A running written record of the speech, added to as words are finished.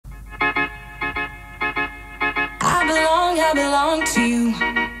belong to you.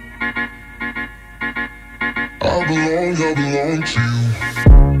 I belong to you.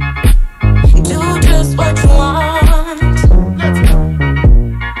 Do just what you want.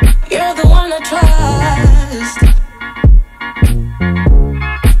 You're the one I trust,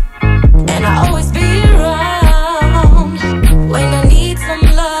 and I always be around when I need some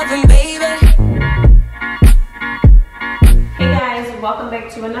loving, baby. Hey guys, welcome back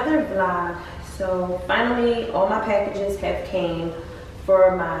to another vlog. So finally all my packages have came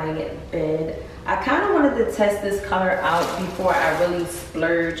for my bed. I kind of wanted to test this color out before I really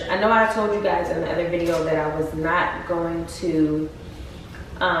splurge. I know I told you guys in the other video that I was not going to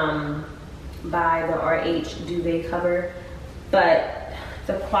buy the RH duvet cover, but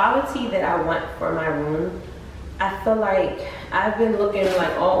the quality that I want for my room, I feel like I've been looking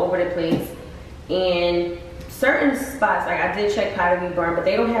like all over the place, and certain spots, like I did check Pottery Barn, but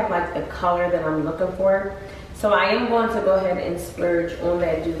they don't have like the color that I'm looking for. So I am going to go ahead and splurge on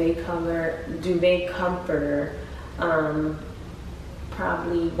that duvet comforter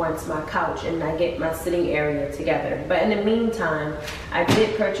probably once my couch and I get my sitting area together. But in the meantime, I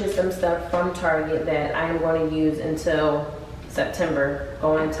did purchase some stuff from Target that I am going to use until September,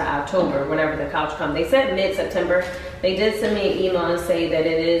 going to October, whenever the couch comes. They said mid-September. They did send me an email and say that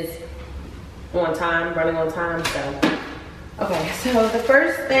it is on time, running on time. So okay, so the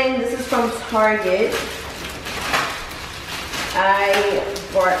first thing, this is from Target. I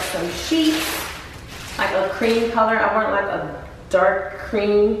bought some sheets, like a cream color. I want like a dark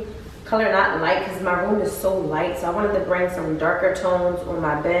cream color, not light, because my room is so light. So I wanted to bring some darker tones on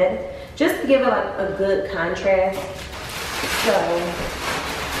my bed, just to give it like a good contrast. So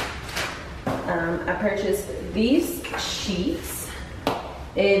I purchased these sheets.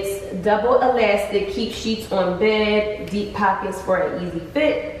 It's double elastic, keep sheets on bed, deep pockets for an easy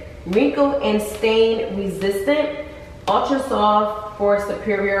fit, wrinkle and stain resistant, ultra soft for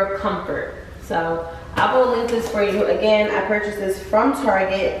superior comfort. So I will link this for you. Again, I purchased this from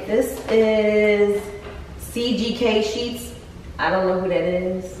Target. This is CGK sheets. I don't know who that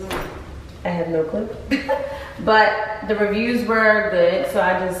is. I have no clue. But the reviews were good, so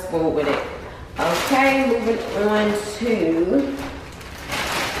I just went with it. Okay, moving on to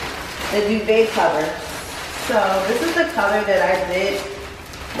the duvet cover. So this is the color that I did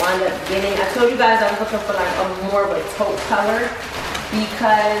wind up getting. I told you guys I was looking for like a more of a taupe color,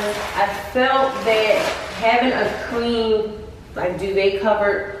 because I felt that having a cream like duvet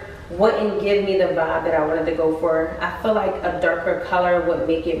cover wouldn't give me the vibe that I wanted to go for. I feel like a darker color would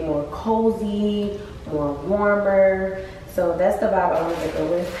make it more cozy, more warmer. So that's the vibe I wanted to go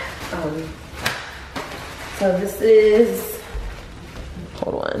with. So this is,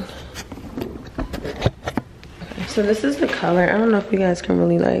 hold on. So this is the color. I don't know if you guys can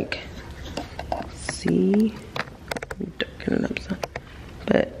really like see. Darken it up some.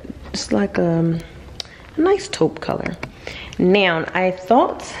 But it's like a nice taupe color. Now I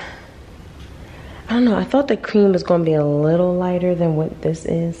thought, I don't know, I thought the cream was gonna be a little lighter than what this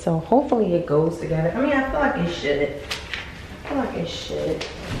is. So hopefully it goes together. I mean, I feel like it should. I feel like it should.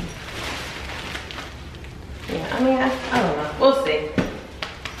 Yeah, I mean, I don't know. We'll see.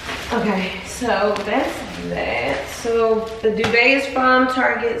 Okay, so that's that. So the duvet is from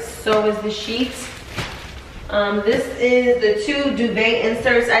Target, so is the sheets. This is the 2 duvet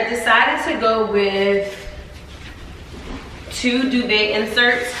inserts. I decided to go with 2 duvet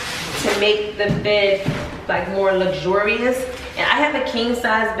inserts to make the bed like more luxurious. And I have a king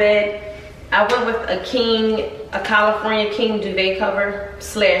size bed. I went with a California king duvet cover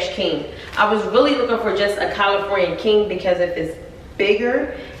 / king. I was really looking for just a California king, because if it's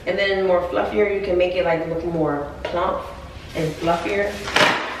bigger and then more fluffier, you can make it like look more plump and fluffier,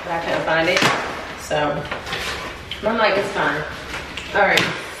 but I couldn't find it. So I'm like, it's fine. All right,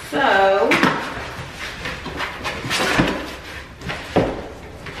 so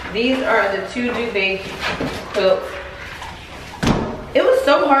these are the 2 duvet quilts. It was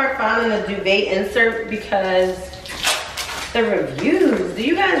so hard finding the duvet insert because the reviews. Do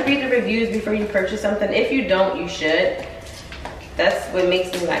you guys read the reviews before you purchase something? If you don't, you should. That's what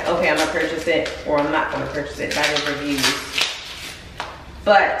makes me like, okay, I'm gonna purchase it, or I'm not gonna purchase it by the reviews.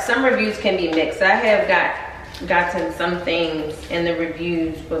 But some reviews can be mixed. I have gotten some things and the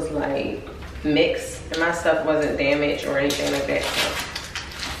reviews was like mixed, and my stuff wasn't damaged or anything like that.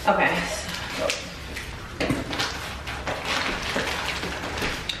 So, okay.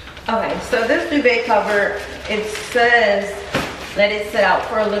 Okay, so this duvet cover, it says let it sit out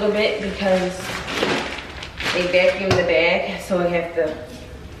for a little bit because they vacuum the bag, so it has to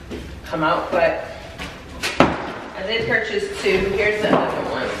come out. But I did purchase 2. Here's the other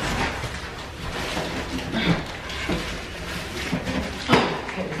one.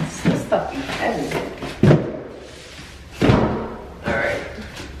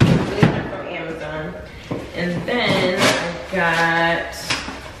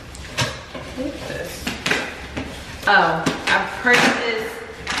 What's this? Oh, I purchased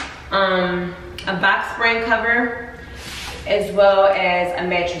a box spring cover as well as a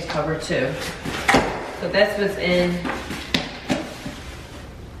mattress cover too. So that's what's in.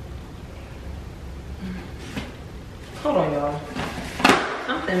 Hold on, y'all.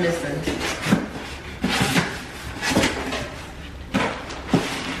 Something missing.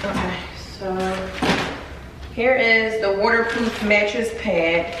 Okay, so here is the waterproof mattress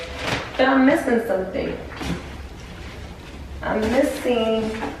pad. But I'm missing something. I'm missing.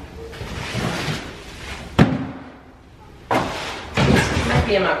 It might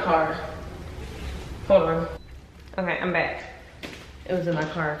be in my car. Hold on. Okay, I'm back. It was in my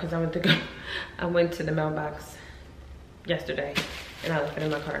car because I went to the mailbox yesterday and I left it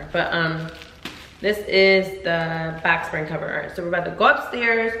in my car. But this is the box spring cover. All right, so we're about to go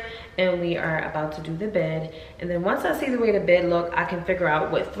upstairs and we are about to do the bed. And then once I see the way the bed look, I can figure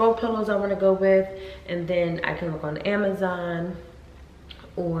out what throw pillows I want to go with. And then I can look on Amazon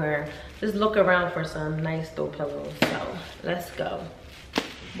or just look around for some nice throw pillows. So let's go.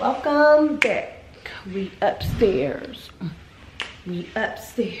 Welcome back. We upstairs. We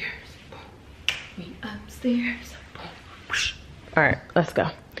upstairs. We upstairs. All right, let's go.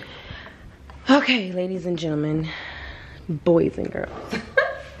 Okay, ladies and gentlemen, boys and girls.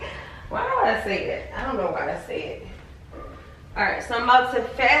 Why do I say it? I don't know why I say it. All right, so I'm about to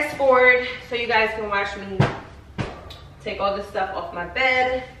fast forward so you guys can watch me take all this stuff off my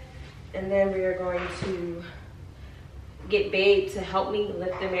bed. And then we are going to get Babe to help me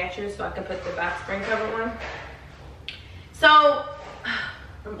lift the mattress so I can put the box spring cover on. So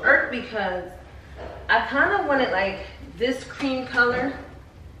I'm irked because I kind of wanted like this cream color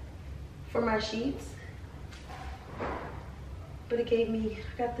for my sheets. But it gave me,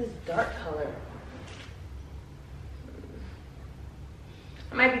 I got this dark color.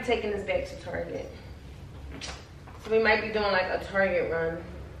 I might be taking this back to Target. So we might be doing like a Target run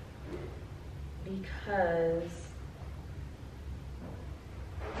because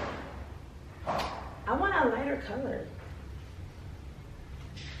I want a lighter color.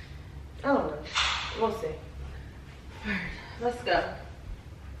 I don't know. We'll see. All right, let's go.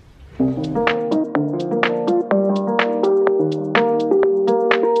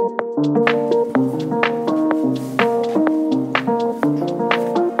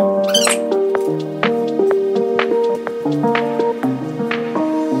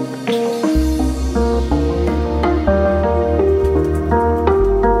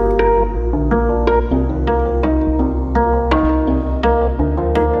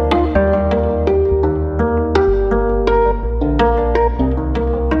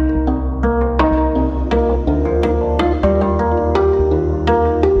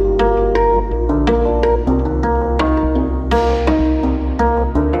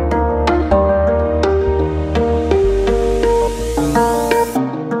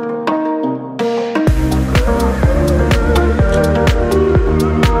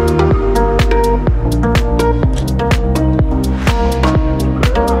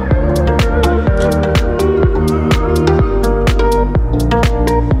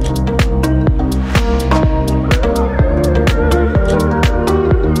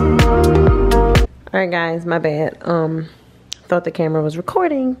 Guys, my bad. Thought the camera was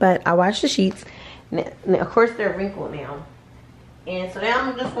recording, but I washed the sheets. Now, of course, they're wrinkled now, and so now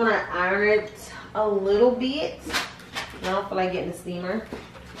I'm just gonna iron it a little bit. I don't feel like getting the steamer.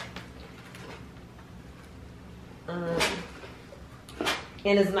 And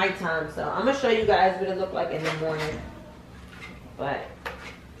it's nighttime, so I'm gonna show you guys what it looked like in the morning. But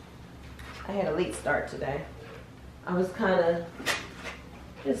I had a late start today. I was kind of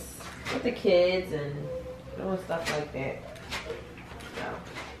just with the kids and doing stuff like that. So,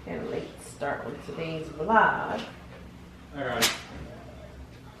 had a late start on today's vlog. Alright.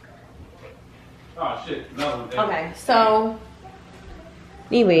 Oh shit, another one. Okay, so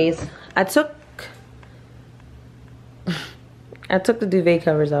anyways, I took the duvet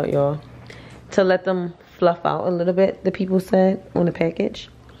covers out, y'all, to let them fluff out a little bit, the people said on the package.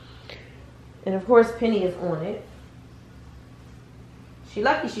 And of course Penny is on it. She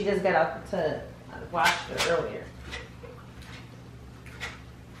lucky she just got out the tub. I washed her earlier.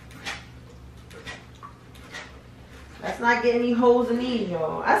 Let's not get any holes in these,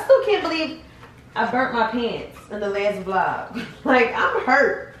 y'all. I still can't believe I burnt my pants in the last vlog. Like, I'm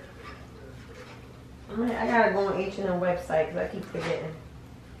hurt. I gotta go on H&M website because I keep forgetting.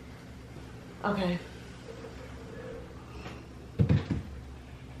 Okay.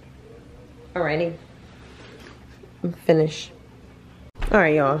 Alrighty. I'm finished.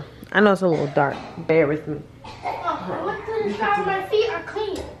 Alright, y'all. I know it's a little dark. Bear with me. Oh, I looked in the shower. My feet are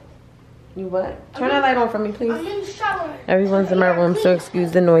clean. You what? Turn that light on for me, please. I'm in the shower. Everyone's in my room, so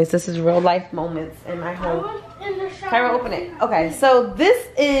excuse the noise. This is real life moments in my home. I'm in the shower. Kyra, open it. Okay, so this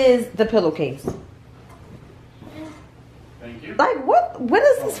is the pillowcase. Thank you. Like, what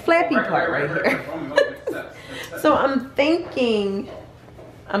is this flappy part right here? So I'm thinking,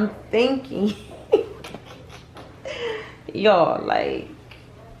 y'all, like,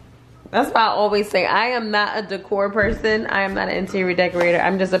 that's why I always say I am not a decor person. I am not an interior decorator.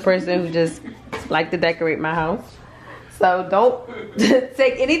 I'm just a person who just like to decorate my house. So don't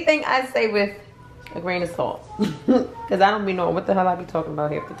take anything I say with a grain of salt. Because I don't be knowing what the hell I be talking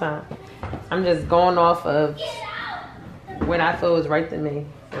about half the time. I'm just going off of when I feel is right to me.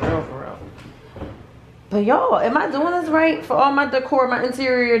 For real, for real. But y'all, am I doing this right for all my decor, my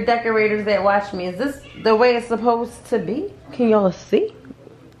interior decorators that watch me? Is this the way it's supposed to be? Can y'all see?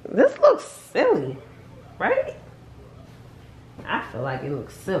 This looks silly, right? I feel like it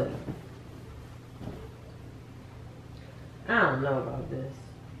looks silly. I don't know about this.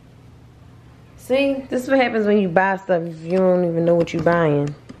 See, this is what happens when you buy stuff if you don't even know what you're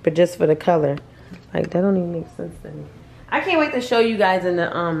buying, but just for the color. Like, that don't even make sense to me. I can't wait to show you guys in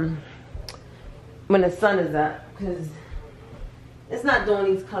the when the sun is up, because it's not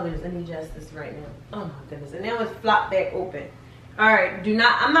doing these colors any justice right now. Oh my goodness. And now it's flopped back open. Alright,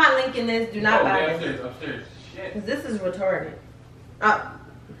 I'm not linking this. Do not buy this. Upstairs. Shit. Because this is retarded.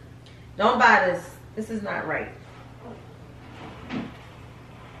 Don't buy this. This is not right.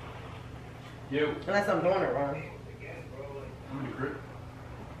 You. Unless I'm doing it wrong. I'm in the crib.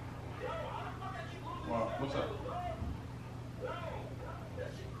 Wow, what's up?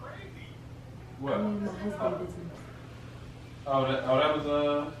 What? My husband business. That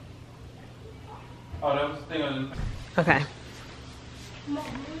was the thing on. Okay.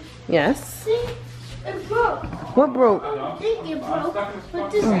 Yes. See? It broke. What broke? I think it broke.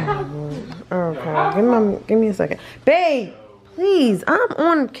 But this how. Okay, give me a second. Babe, please, I'm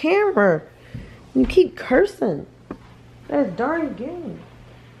on camera. You keep cursing. That's darn game.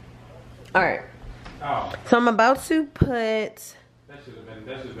 Alright. Oh. So I'm about to put... That should have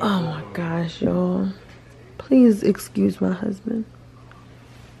been Oh my gosh, y'all. Please excuse my husband.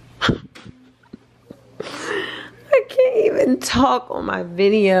 I can't even talk on my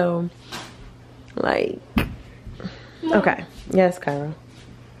video. Like... Okay. Yes, Kyra.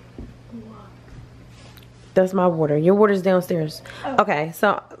 That's my water. Your water's downstairs. Okay,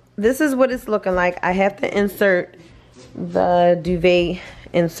 so this is what it's looking like. I have to insert the duvet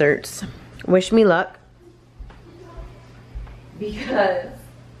inserts. Wish me luck. Because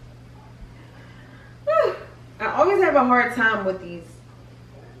I always have a hard time with these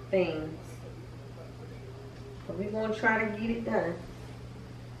things. But we're going to try to get it done.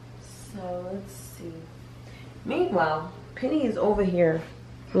 So let's see. Meanwhile, Penny is over here.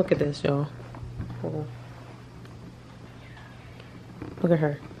 Look at this, y'all. Hold on. Look at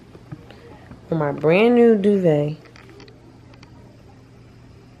her. On my brand new duvet.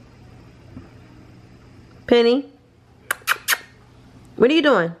 Penny. What are you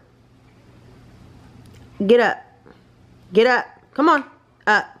doing? Get up. Get up. Come on.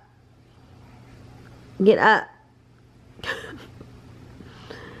 Up. Get up.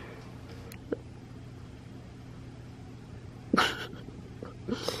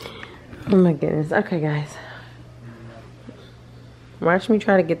 Oh my goodness. Okay, guys. Watch me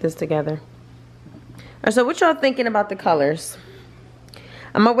try to get this together. Alright, so what y'all thinking about the colors?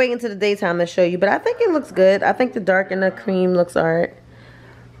 I'm gonna wait until the daytime to show you, but I think it looks good. I think the dark and the cream looks alright.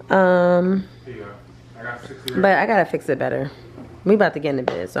 But I gotta fix it better. We about to get in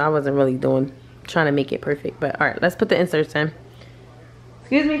bed, so I wasn't really trying to make it perfect. But alright, let's put the inserts in.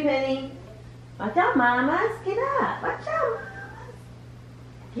 Excuse me, Penny. Watch out, mamas. Get up. Watch out, mamas.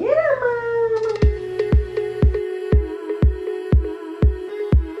 Get up, mamas.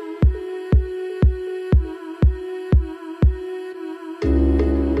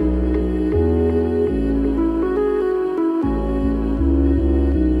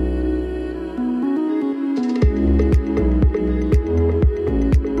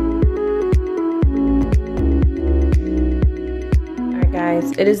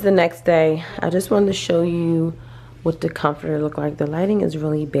 It is the next day. I just wanted to show you what the comforter looked like. The lighting is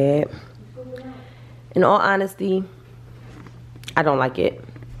really bad. In all honesty, I don't like it.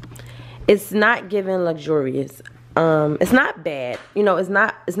 It's not giving luxurious. It's not bad. You know, it's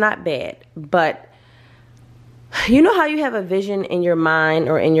not bad. But you know how you have a vision in your mind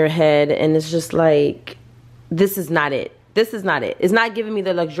or in your head and it's just like, this is not it. This is not it. It's not giving me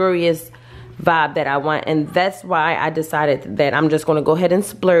the luxurious vibe that I want, and that's why I decided that I'm just going to go ahead and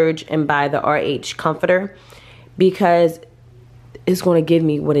splurge and buy the RH comforter, because it's going to give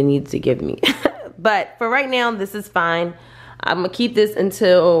me what it needs to give me. But for right now, this is fine. I'm going to keep this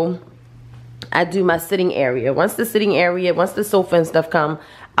until I do my sitting area. Once the sofa and stuff come,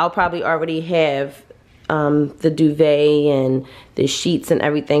 I'll probably already have the duvet and the sheets and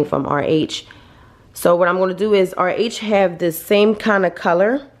everything from RH. So what I'm going to do is RH have this same kind of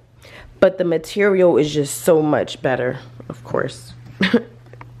color, but the material is just so much better, of course.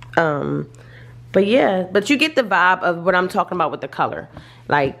 But yeah, but you get the vibe of what I'm talking about with the color.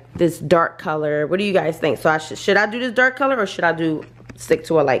 Like this dark color. What do you guys think? So should I do this dark color or should I stick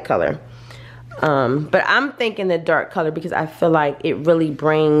to a light color? But I'm thinking the dark color because I feel like it really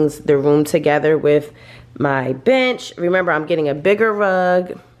brings the room together with my bench. Remember, I'm getting a bigger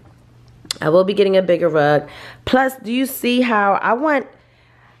rug. I will be getting a bigger rug. Plus, do you see how I want...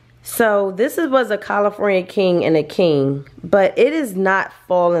 So this was a California king and a king, but it is not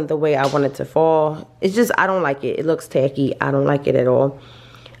falling the way I want it to fall. It's just, I don't like it. It looks tacky. I don't like it at all.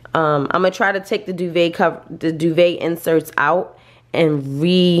 I'm going to try to take the duvet inserts out and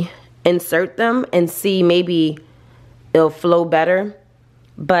reinsert them and see maybe it'll flow better.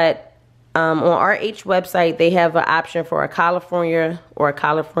 But on RH website, they have an option for a California or a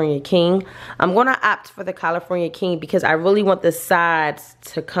California king. I'm going to opt for the California king because I really want the sides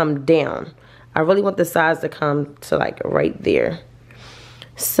to come down. I really want the sides to come to like right there.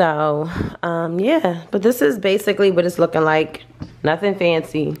 So, yeah. But this is basically what it's looking like. Nothing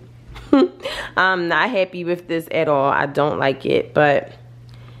fancy. I'm not happy with this at all. I don't like it, but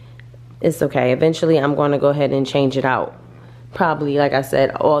it's okay. Eventually, I'm going to go ahead and change it out. Probably, like I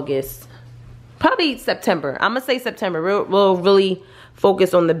said, August. Probably September. I'm going to say September. We'll really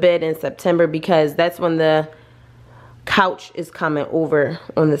focus on the bed in September because that's when the couch is coming over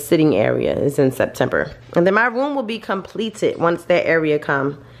on the sitting area is in September. And then my room will be completed once that area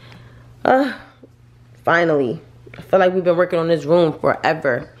come. Finally. I feel like we've been working on this room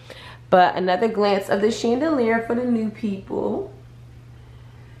forever. But another glance of the chandelier for the new people.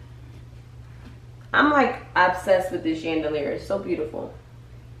 I'm like obsessed with this chandelier. It's so beautiful.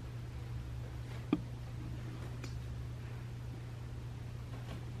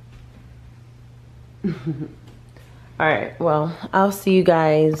 Alright, well, I'll see you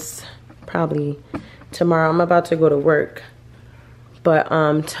guys probably tomorrow. I'm about to go to work. But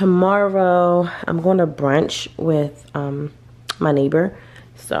tomorrow I'm going to brunch with my neighbor.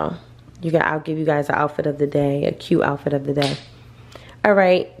 So I'll give you guys an outfit of the day, a cute outfit of the day.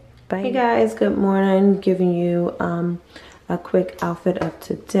 Alright, bye. Hey guys, good morning. Giving you a quick outfit of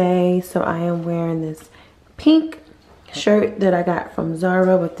today. So I am wearing this pink shirt that I got from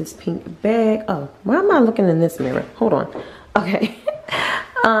Zara with this pink bag. Oh, why am I looking in this mirror? Hold on. Okay.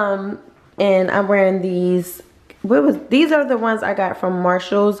 And I'm wearing these. These are the ones I got from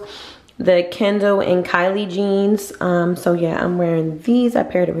Marshall's, the Kendall and Kylie jeans. So yeah, I'm wearing these. I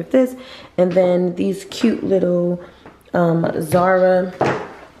paired it with this, and then these cute little Zara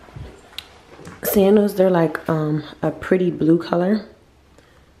sandals. They're like a pretty blue color,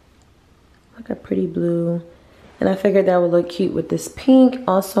 like a pretty blue. And I figured that would look cute with this pink.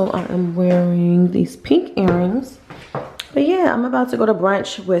 Also, I am wearing these pink earrings. But yeah, I'm about to go to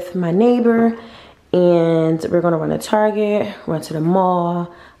brunch with my neighbor. And we're going to run to Target, run to the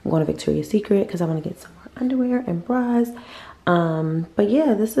mall. I'm going to Victoria's Secret because I want to get some more underwear and bras. But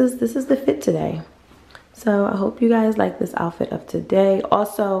yeah, this is the fit today. So I hope you guys like this outfit of today.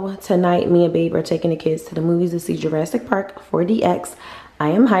 Also, tonight, me and Babe are taking the kids to the movies to see Jurassic Park 4DX. I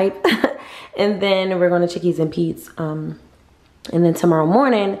am hyped. And then we're going to Chickies and Pete's. And then tomorrow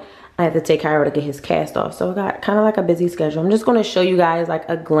morning, I have to take Cairo to get his cast off. So I got kind of like a busy schedule. I'm just going to show you guys like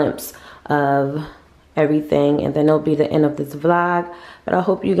a glimpse of everything. And then it'll be the end of this vlog. But I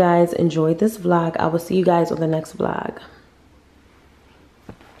hope you guys enjoyed this vlog. I will see you guys on the next vlog.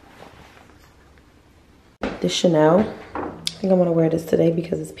 This Chanel. I think I'm going to wear this today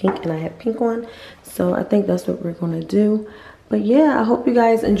because it's pink and I have pink on. So I think that's what we're going to do. But yeah, I hope you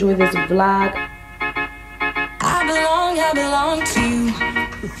guys enjoy this vlog. I belong to you. I belong to you.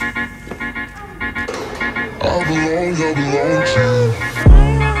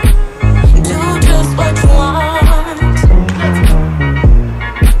 Do just what you want.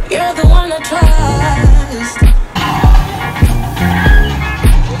 You're the one I trust.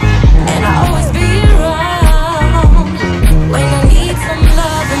 And I'll always be around when I need some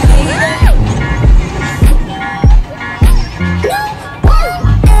love and baby.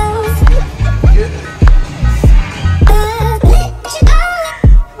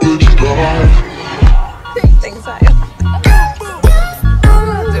 Things I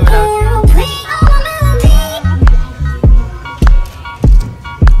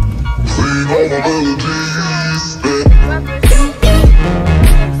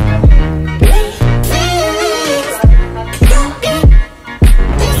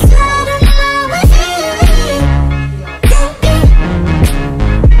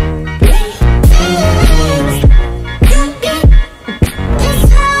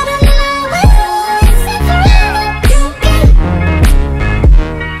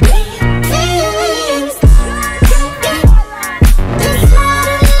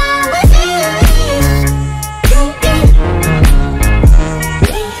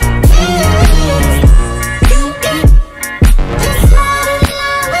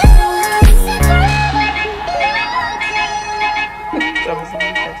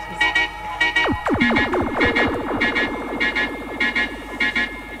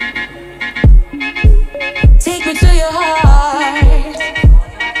me to your heart.